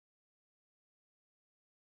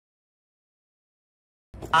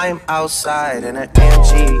I'm outside in an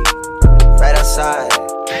AMG, right outside,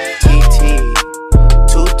 TT,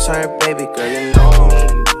 two-turn baby girl, you know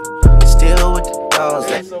me, still with the dogs.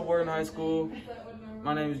 What's up, Wharton High School?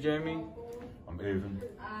 My name is Jeremy. I'm Avon.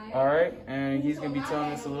 Alright, and he's going to be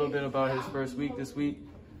telling us a little bit about his first week this week.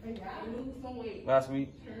 Last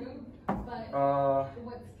week.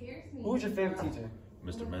 Who's your favorite teacher?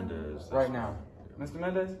 Mr. Mendez. Right now. Mr.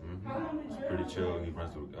 Mendez? He's pretty chill. He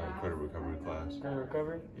runs the credit recovery class. Credit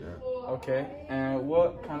recovery? Yeah. Okay. And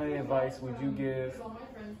what kind of advice would you give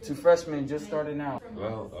to freshmen just starting out?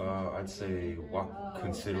 Well, I'd say walk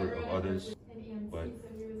considerate of others, but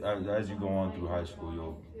as you go on through high school,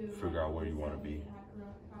 you'll figure out where you want to be.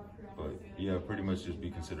 But yeah, pretty much just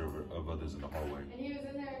be considerate of others in the hallway.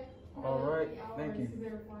 All right. Thank you.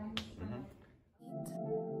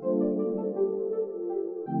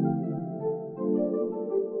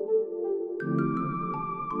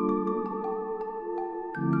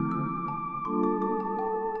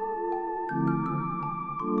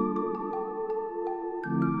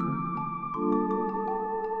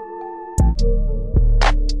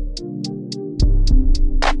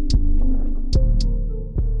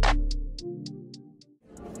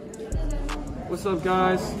 What's up,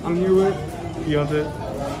 guys? I'm here with Keontae.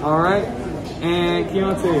 All right, and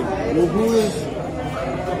Keontae, well, who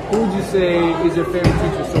would you say is your favorite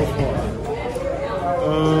teacher so far?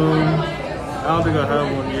 I don't think I have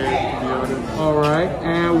one yet, to be honest. All right,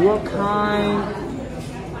 and what kind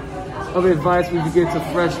of advice would you give to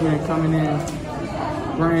freshmen coming in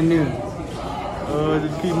brand new?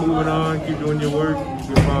 Just keep moving on, keep doing your work,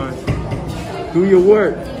 you're fine. Do your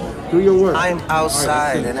work. Do your work. I'm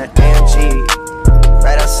outside in an AMG,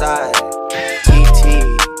 right outside, TT,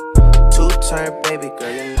 two-turn baby girl,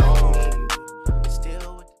 you know